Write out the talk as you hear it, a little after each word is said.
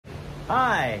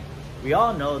Hi! We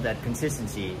all know that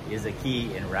consistency is a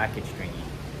key in racket stringing.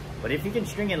 But if you can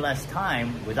string in less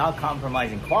time without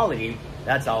compromising quality,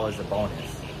 that's always a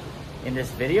bonus. In this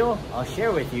video, I'll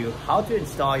share with you how to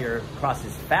install your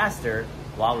crosses faster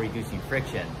while reducing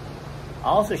friction.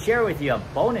 I'll also share with you a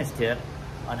bonus tip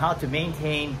on how to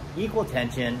maintain equal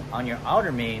tension on your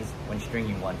outer mains when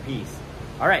stringing one piece.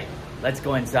 All right, let's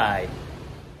go inside.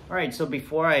 All right, so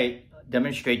before I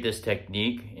demonstrate this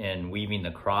technique in weaving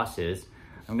the crosses,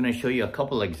 I'm going to show you a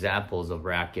couple examples of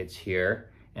rackets here.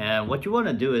 And what you want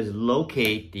to do is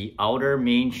locate the outer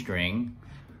main string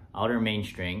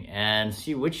and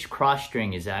see which cross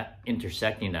string is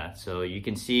intersecting that. So you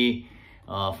can see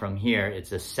from here, it's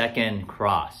the second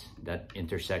cross that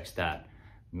intersects that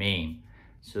main.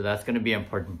 So that's going to be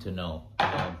important to know.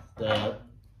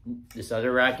 This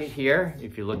other racket here,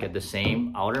 if you look at the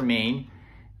same outer main,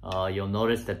 you'll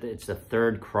notice that it's the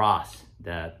third cross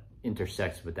that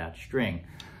intersects with that string.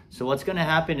 So what's going to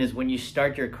happen is when you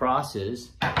start your crosses,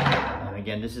 and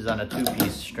again, this is on a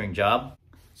two-piece string job.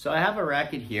 So I have a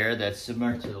racket here that's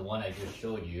similar to the one I just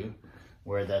showed you,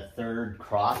 where the third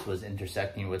cross was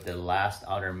intersecting with the last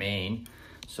outer main.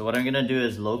 So what I'm going to do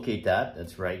is locate that.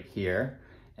 That's right here.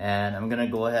 And I'm going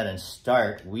to go ahead and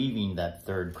start weaving that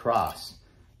third cross.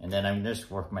 And then I'm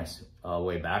just work my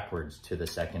way backwards to the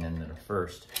second and then the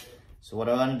first. So what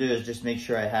I want to do is just make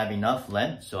sure I have enough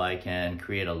length so I can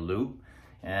create a loop.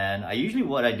 And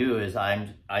what I do is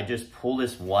I just pull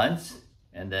this once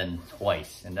and then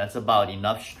twice. And that's about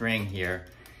enough string here.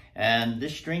 And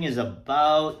this string is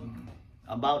about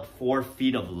 4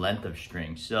 feet of length of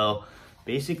string. So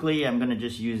basically I'm going to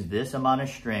just use this amount of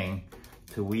string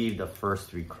to weave the first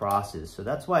 3 crosses. So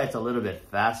that's why it's a little bit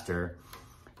faster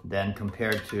than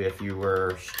compared to if you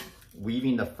were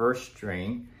weaving the first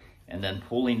string and then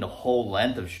pulling the whole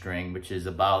length of string, which is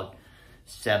about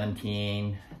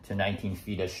 17 to 19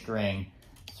 feet of string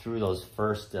through those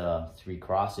first 3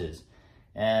 crosses.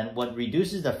 And what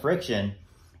reduces the friction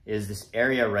is this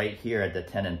area right here at the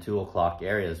 10 and 2 o'clock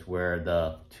areas where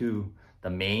the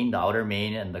outer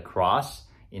main and the cross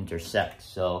intersect.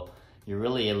 So you're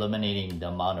really eliminating the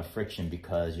amount of friction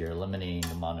because you're eliminating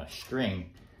the amount of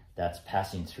string that's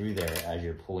passing through there as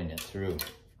you're pulling it through.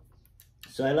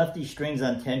 So I left these strings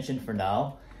on tension for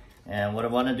now. And what I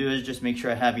want to do is just make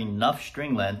sure I have enough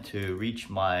string length to reach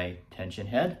my tension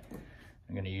head.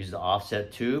 I'm going to use the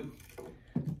offset tube.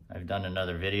 I've done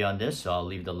another video on this, so I'll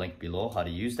leave the link below how to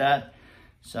use that.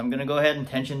 So I'm going to go ahead and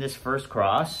tension this first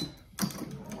cross.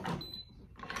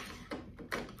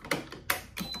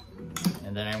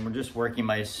 And then I'm just working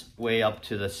my way up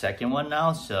to the second one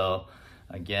now. So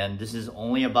again, this is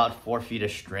only about 4 feet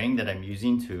of string that I'm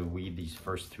using to weave these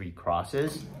first 3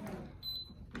 crosses.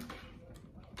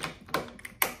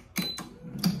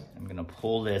 I'm gonna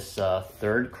pull this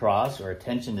third cross, or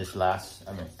tension this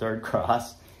third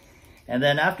cross. And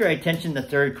then after I tension the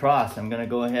third cross, I'm gonna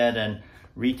go ahead and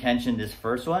retension this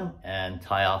first one and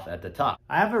tie off at the top.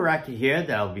 I have a racket here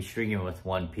that I'll be stringing with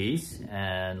one piece,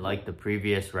 and like the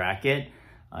previous racket,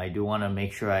 I do want to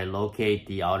make sure I locate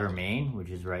the outer main, which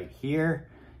is right here,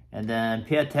 and then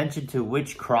pay attention to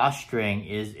which cross string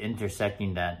is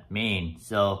intersecting that main.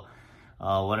 So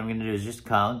what I'm going to do is just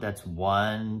count. That's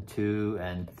 1, 2,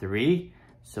 and 3.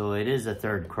 So it is a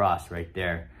third cross right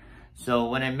there. So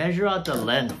when I measure out the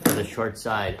length for the short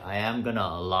side, I am going to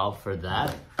allow for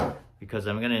that because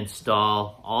I'm going to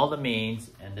install all the mains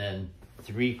and then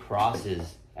 3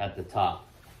 crosses at the top.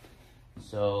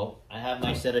 So I have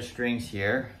my set of strings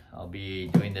here. I'll be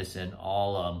doing this in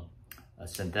all a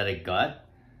synthetic gut.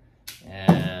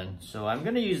 And so I'm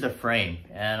going to use the frame.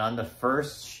 And on the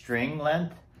first string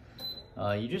length,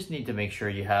 you just need to make sure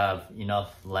you have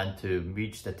enough length to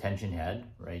reach the tension head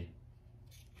right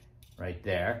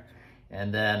there.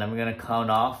 And then I'm going to count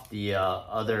off the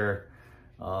other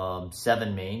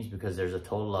 7 mains because there's a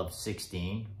total of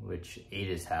 16, which 8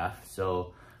 is half.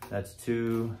 So that's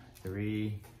 2,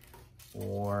 3,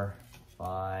 4,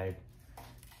 5,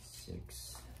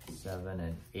 6, 7,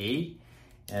 and 8.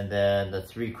 And then the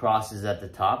 3 crosses at the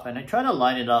top. And I try to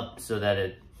line it up so that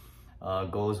it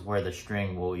goes where the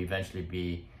string will eventually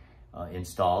be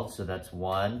installed. So that's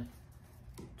 1,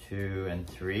 2, and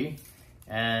 3.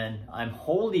 And I'm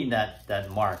holding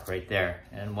that mark right there.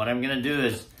 And what I'm gonna do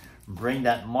is bring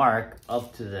that mark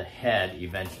up to the head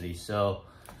eventually. So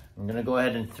I'm gonna go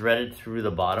ahead and thread it through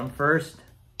the bottom first.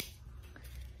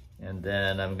 And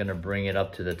then I'm gonna bring it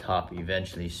up to the top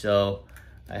eventually. So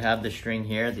I have the string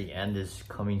here, the end is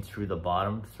coming through the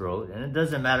bottom throat, and it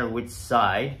doesn't matter which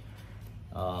side.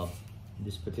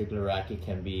 This particular racket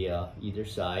can be either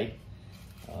side.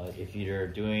 if you're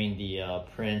doing the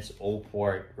Prince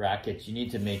O-port rackets, you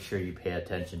need to make sure you pay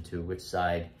attention to which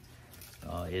side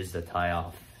is the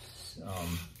tie-off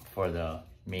for the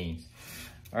mains.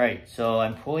 All right, so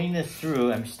I'm pulling this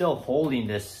through. I'm still holding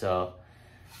this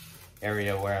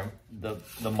area where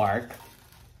the mark.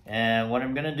 And what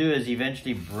I'm gonna do is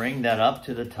eventually bring that up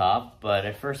to the top, but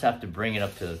I first have to bring it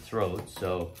up to the throat.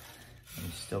 So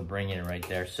I'm still bringing it right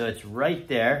there. So it's right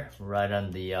there, right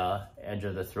on the edge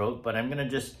of the throat, but I'm gonna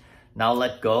just now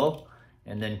let go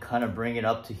and then kind of bring it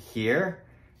up to here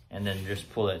and then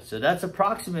just pull it. So that's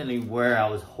approximately where I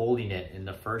was holding it in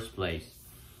the first place.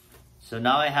 So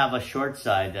now I have a short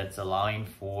side that's allowing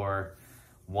for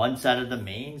one side of the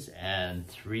mains and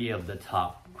 3 of the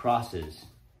top crosses.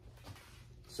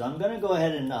 So I'm gonna go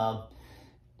ahead and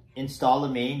install the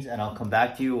mains, and I'll come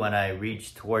back to you when I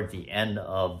reach towards the end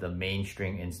of the main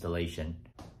string installation.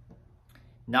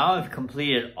 Now I've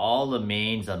completed all the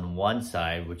mains on one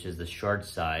side, which is the short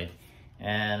side,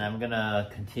 and I'm gonna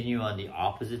continue on the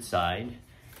opposite side.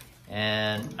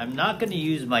 And I'm not gonna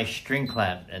use my string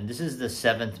clamp, and this is the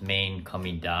 7th main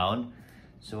coming down.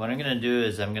 So what I'm gonna do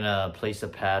is I'm gonna place a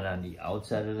pad on the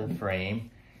outside of the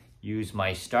frame, use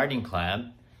my starting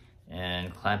clamp,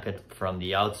 and clamp it from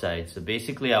the outside. So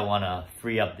basically I wanna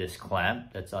free up this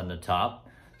clamp that's on the top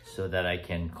so that I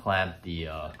can clamp the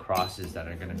crosses that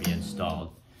are gonna be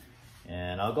installed.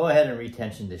 And I'll go ahead and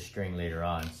retension this string later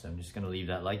on. So I'm just gonna leave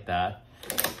that like that.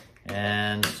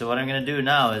 And so what I'm gonna do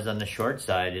now is on the short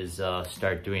side is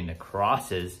start doing the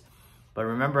crosses. But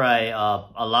remember I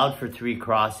allowed for 3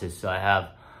 crosses. So I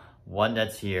have one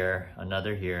that's here,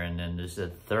 another here, and then there's a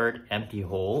 3rd empty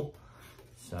hole.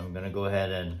 So I'm gonna go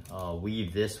ahead and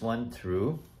weave this one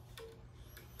through.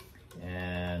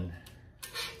 And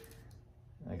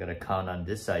I gotta count on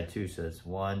this side too. So it's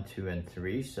 1, 2, and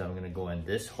 3. So I'm gonna go in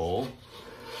this hole.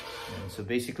 And so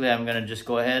basically I'm gonna just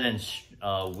go ahead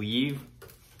and weave,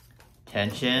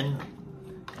 tension,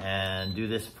 and do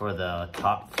this for the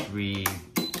top 3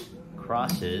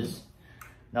 crosses.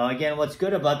 Now again, what's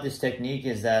good about this technique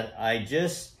is that I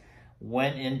just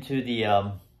went into the,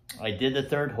 I did the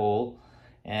 3rd hole,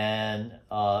 and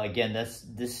again, that's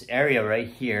this area right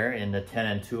here in the 10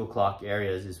 and 2 o'clock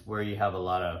areas is where you have a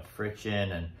lot of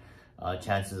friction and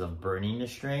chances of burning the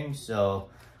string. So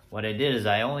what I did is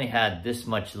I only had this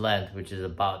much length, which is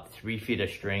about 3 feet of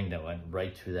string that went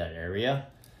right through that area.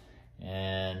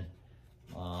 And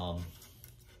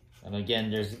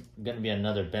again, there's going to be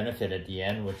another benefit at the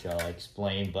end, which I'll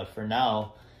explain. But for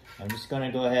now, I'm just going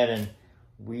to go ahead and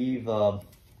weave,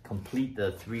 complete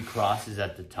the 3 crosses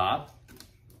at the top.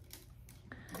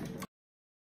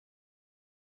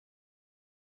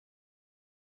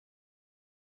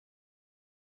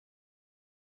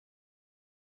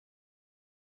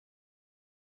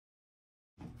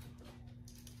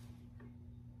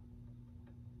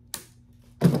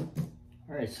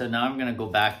 All right, so now I'm gonna go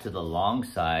back to the long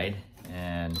side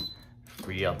and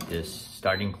free up this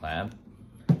starting clamp.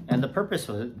 And the purpose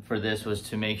for this was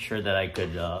to make sure that I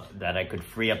could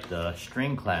free up the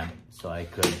string clamp so I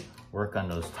could work on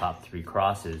those top 3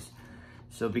 crosses.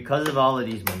 So because of all of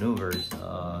these maneuvers,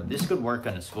 this could work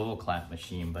on a swivel clamp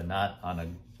machine, but not on a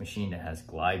machine that has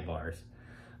glide bars.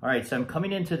 All right, so I'm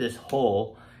coming into this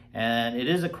hole, and it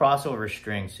is a crossover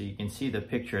string, so you can see the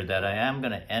picture that I am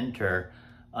gonna enter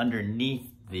underneath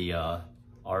the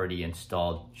already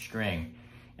installed string.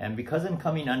 And because I'm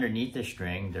coming underneath the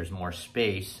string, there's more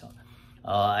space.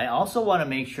 I also want to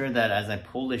make sure that as I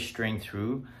pull this string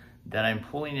through, that I'm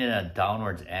pulling it at a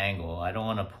downwards angle. I don't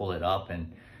want to pull it up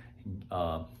and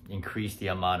increase the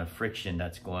amount of friction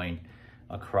that's going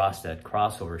across that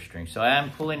crossover string. So I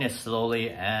am pulling it slowly,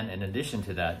 and in addition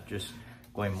to that, just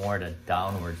going more at a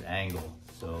downwards angle.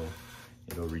 So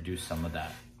it'll reduce some of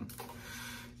that.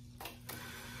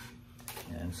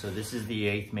 And so this is the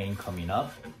 8th main coming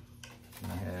up.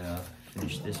 I'm gonna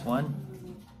finish this one.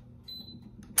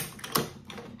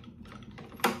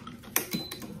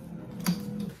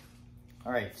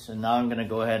 All right, so now I'm gonna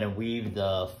go ahead and weave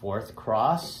the 4th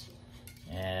cross,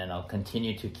 and I'll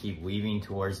continue to keep weaving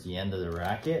towards the end of the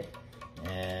racket,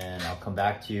 and I'll come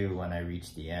back to you when I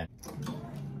reach the end.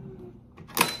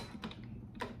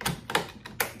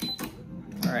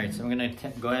 All right, so I'm gonna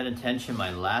go ahead and tension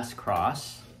my last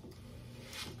cross.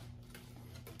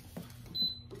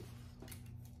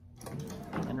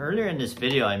 And earlier in this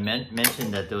video, I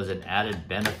mentioned that there was an added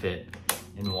benefit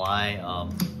in why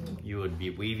you would be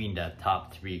weaving that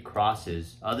top 3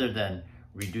 crosses, other than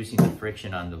reducing the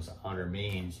friction on those outer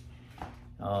mains.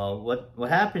 What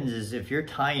happens is if you're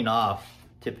tying off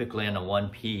typically on a 1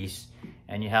 piece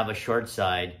and you have a short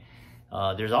side,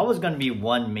 there's always going to be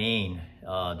one main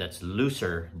that's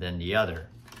looser than the other.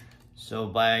 So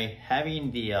by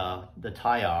having the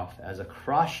tie off as a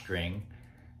cross string,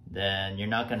 then you're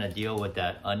not going to deal with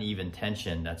that uneven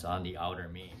tension that's on the outer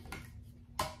main.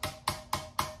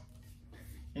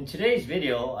 In today's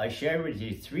video, I shared with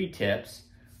you 3 tips.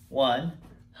 1,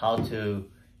 how to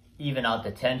even out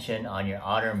the tension on your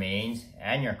outer mains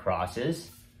and your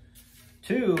crosses.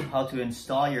 2, how to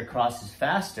install your crosses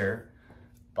faster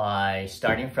by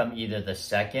starting from either the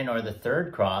 2nd or the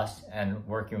 3rd cross and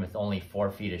working with only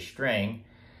 4 feet of string.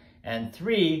 And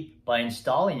 3, by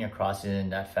installing your crosses in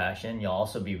that fashion, you'll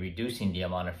also be reducing the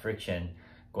amount of friction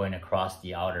going across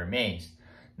the outer mains.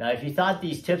 Now, if you thought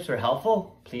these tips were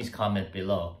helpful, please comment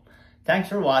below. Thanks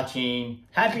for watching,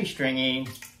 happy stringing,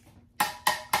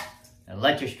 and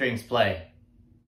let your strings play.